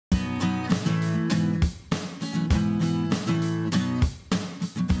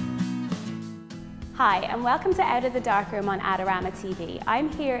Hi and welcome to Out of the Darkroom on Adorama TV. I'm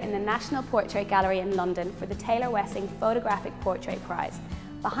here in the National Portrait Gallery in London for the Taylor Wessing Photographic Portrait Prize.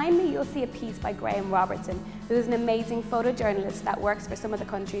 Behind me you'll see a piece by Graeme Robertson, who is an amazing photojournalist that works for some of the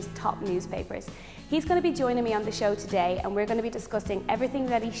country's top newspapers. He's going to be joining me on the show today and we're going to be discussing everything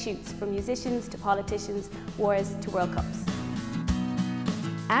that he shoots, from musicians to politicians, wars to World Cups.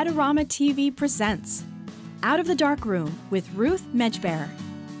 Adorama TV presents Out of the Darkroom with Ruth Medjber.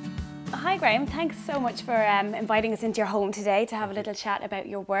 Hi Graeme, thanks so much for inviting us into your home today to have a little chat about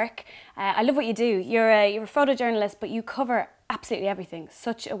your work. I love what you do. You're a photojournalist, but you cover absolutely everything,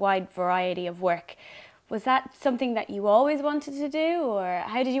 such a wide variety of work. Was that something that you always wanted to do, or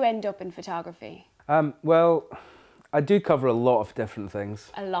how did you end up in photography? Well, I do cover a lot of different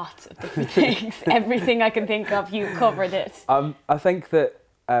things. A lot of different things. Everything I can think of, you covered it. I think that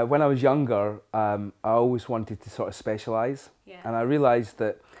when I was younger, I always wanted to sort of specialise. Yeah. And I realised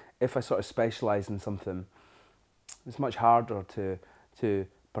that if I sort of specialise in something, it's much harder to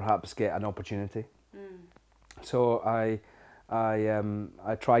perhaps get an opportunity. So I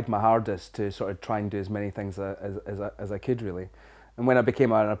tried my hardest to sort of try and do as many things as I could, really. And when I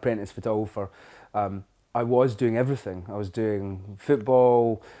became an apprentice photographer, I was doing everything. I was doing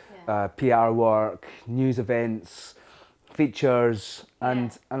football, PR work, news events, features,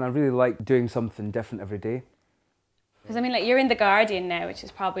 and I really liked doing something different every day. Because I mean, like, you're in The Guardian now, which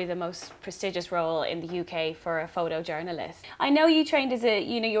is probably the most prestigious role in the UK for a photojournalist. I know you trained as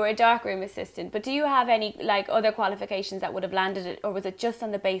you were a darkroom assistant, but do you have any other qualifications that would have landed it, or was it just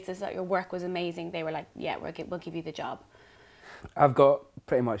on the basis that your work was amazing? They were like, yeah, we'll give you the job. I've got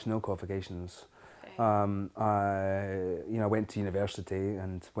pretty much no qualifications. Okay. I went to university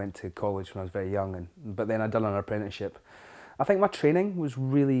and went to college when I was very young, but then I'd done an apprenticeship. I think my training was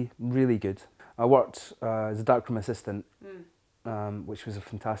really, really good. I worked as a darkroom assistant, which was a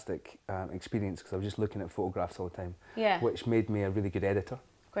fantastic experience because I was just looking at photographs all the time, which made me a really good editor.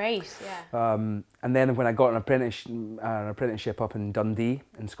 Great, yeah. And then when I got an apprenticeship up in Dundee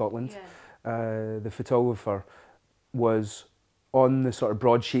in Scotland, the photographer was on the sort of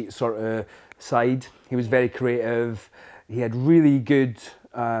broadsheet sort of side. He was very creative. He had really good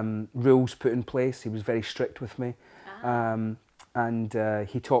rules put in place. He was very strict with me. And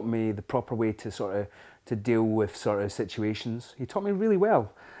he taught me the proper way to deal with sort of situations. He taught me really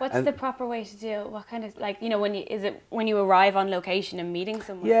well. What's the proper way to deal? What kind of, is it when you arrive on location and meeting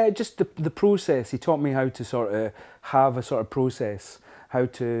someone? Yeah, just the process. He taught me how to sort of have a sort of process, how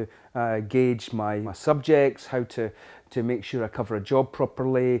to gauge my subjects, how to make sure I cover a job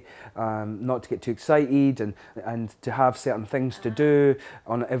properly, not to get too excited, and to have certain things to do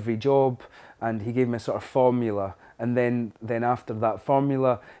on every job. And he gave me a sort of formula, and then after that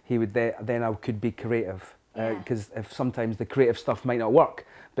formula, he would then I could be creative, because if sometimes the creative stuff might not work,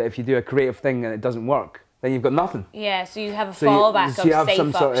 but if you do a creative thing and it doesn't work, then you've got nothing. Yeah, so you have a fallback so you have safe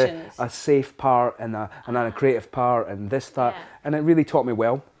some sort options. of a safe part and a creative part and this, that, and it really taught me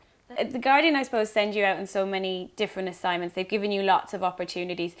well. The Guardian, I suppose, send you out on so many different assignments. They've given you lots of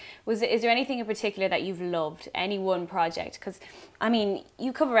opportunities. Is there anything in particular that you've loved? Any one project? Because, I mean,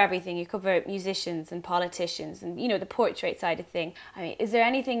 you cover everything. You cover musicians and politicians and, the portrait side of thing. I mean, is there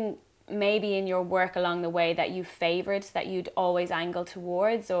anything maybe in your work along the way that you favoured, that you'd always angle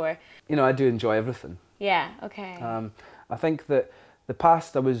towards, or? I do enjoy everything. Yeah, okay. I think that the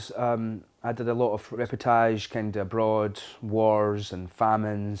past I did a lot of reportage kind of abroad, wars and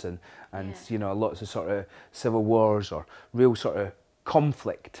famines and lots of sort of civil wars or real sort of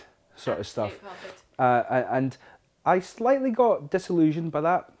conflict sort of stuff. And I slightly got disillusioned by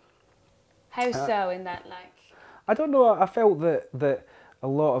that. How so in that, like? I don't know, I felt that a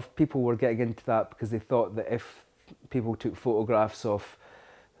lot of people were getting into that because they thought that if people took photographs of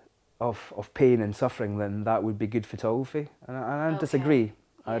pain and suffering, then that would be good photography. And I disagree.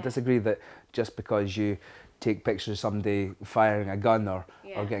 I disagree that just because you take pictures of somebody firing a gun or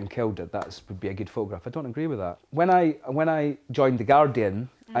getting killed, that would be a good photograph. I don't agree with that. When I joined The Guardian,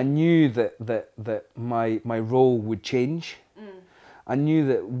 I knew that my role would change. I knew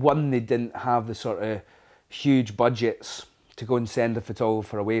that, one, they didn't have the sort of huge budgets to go and send a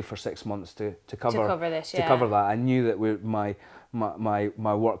photographer away for 6 months to cover that. I knew that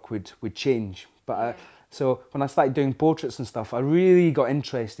my work would change. But so when I started doing portraits and stuff, I really got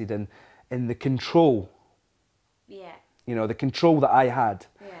interested in the control. Yeah. The control that I had.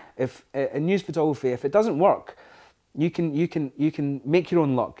 Yeah. If in news photography, if it doesn't work, you can make your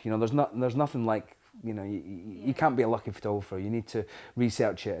own luck. There's nothing like, you can't be a lucky photographer. You need to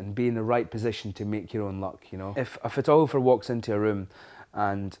research it and be in the right position to make your own luck. If a photographer walks into a room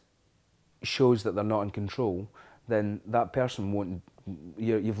and shows that they're not in control, then that person won't.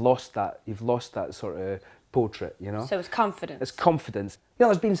 You've lost that sort of portrait, you know. So it's confidence. It's confidence. You know,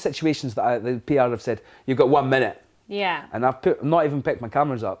 there's been situations that the PR have said, "You've got 1 minute." Yeah. And I've not even picked my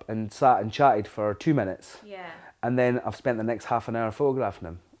cameras up and sat and chatted for 2 minutes. Yeah. And then I've spent the next half an hour photographing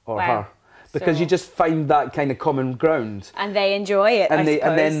him or Wow. her. Because you just find that kind of common ground. And they enjoy it, and I suppose.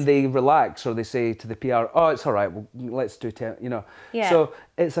 And then they relax, or they say to the PR, "Oh, it's all right, well, let's do 10, you know." Yeah. So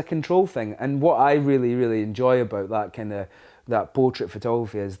it's a control thing. And what I really, really enjoy about that portrait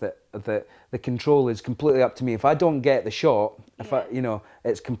photography is that the control is completely up to me. If I don't get the shot,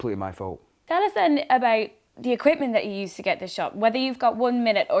 it's completely my fault. Tell us then about the equipment that you use to get the shot, whether you've got 1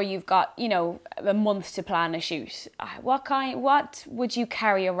 minute or you've got, a month to plan a shoot. What would you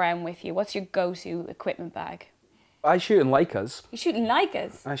carry around with you? What's your go-to equipment bag? I shoot in Leicas. You shoot in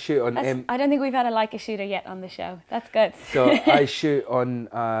Leicas? I shoot on I don't think we've had a Leica shooter yet on the show. That's good. So I shoot on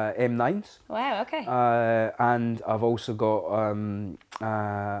M9s. Wow, okay. And I've also got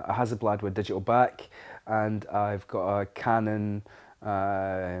a Hasselblad with digital back, and I've got a Canon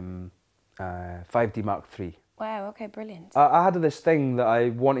 5D Mark III. Wow, okay, brilliant. I had this thing that I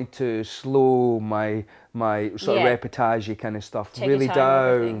wanted to slow my sort of reportage kind of stuff really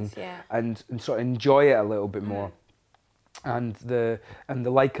down, and sort of enjoy it a little bit more. And the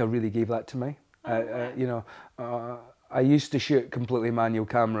Leica really gave that to me. I used to shoot completely manual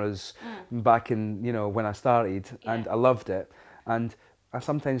cameras back in when I started, and I loved it. And I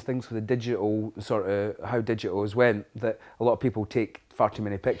sometimes think with the digital how digital has went, that a lot of people take far too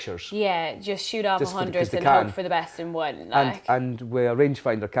many pictures. Yeah, just shoot off hundreds and hope for the best in one. Like. And with a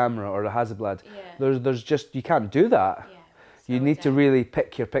rangefinder camera or a Hasselblad, there's just, you can't do that. Yeah, you need to really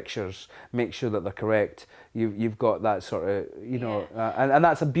pick your pictures, make sure that they're correct. You've got that sort of, and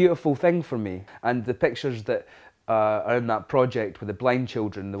that's a beautiful thing for me. And the pictures that are in that project with the blind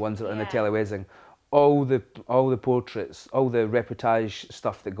children, the ones that are in the telewedding, all the portraits, all the reportage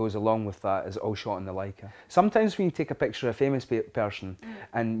stuff that goes along with that is all shot in the Leica. Sometimes when you take a picture of a famous person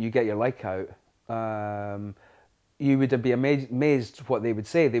and you get your Leica out, you would be amazed what they would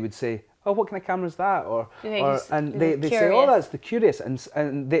say. They would say, "Oh, what kind of camera is that?" And they say, "Oh, that's the Curious,"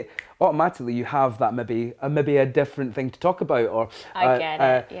 and they automatically you have that maybe a different thing to talk about. Or I get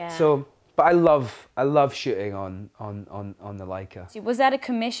it. Yeah. So. But I love shooting on the Leica. Was that a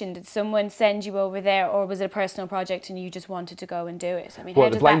commission? Did someone send you over there, or was it a personal project and you just wanted to go and do it? I mean,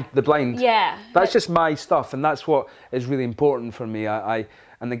 what, the blind? Yeah. That's just my stuff, and that's what is really important for me. I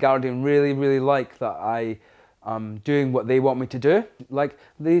and the Guardian really like that I am doing what they want me to do. Like,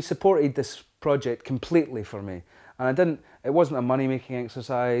 they supported this project completely for me, and it wasn't a money-making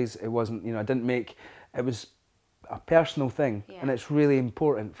exercise. It wasn't, it was a personal thing, and it's really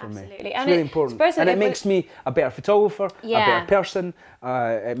important for me. It's really important, and it makes me a better photographer, a better person.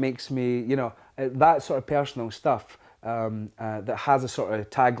 It makes me, that sort of personal stuff that has a sort of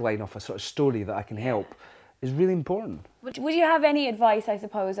tagline of a sort of story that I can help is really important. Would you have any advice, I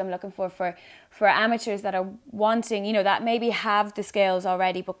suppose, I'm looking for amateurs that are wanting, that maybe have the skills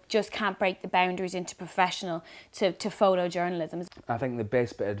already but just can't break the boundaries into professional to photojournalism? I think the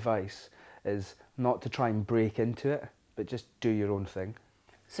best bit of advice is not to try and break into it, but just do your own thing.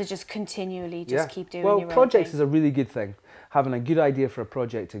 So just continually keep doing your own thing. Well, projects is a really good thing. Having a good idea for a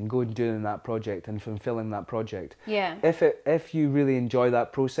project and going and doing that project and fulfilling that project. Yeah. If you really enjoy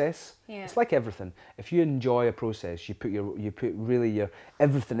that process, it's like everything. If you enjoy a process, you put really your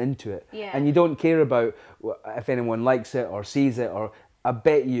everything into it, and you don't care about if anyone likes it or sees it. Or I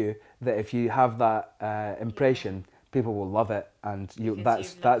bet you that if you have that impression, people will love it, and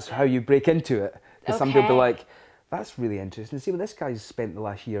that's how you break into it. Because some people will be like, "That's really interesting. See what this guy's spent the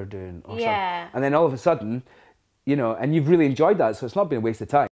last year doing," or something. And then all of a sudden, and you've really enjoyed that, so it's not been a waste of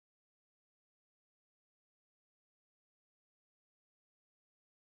time.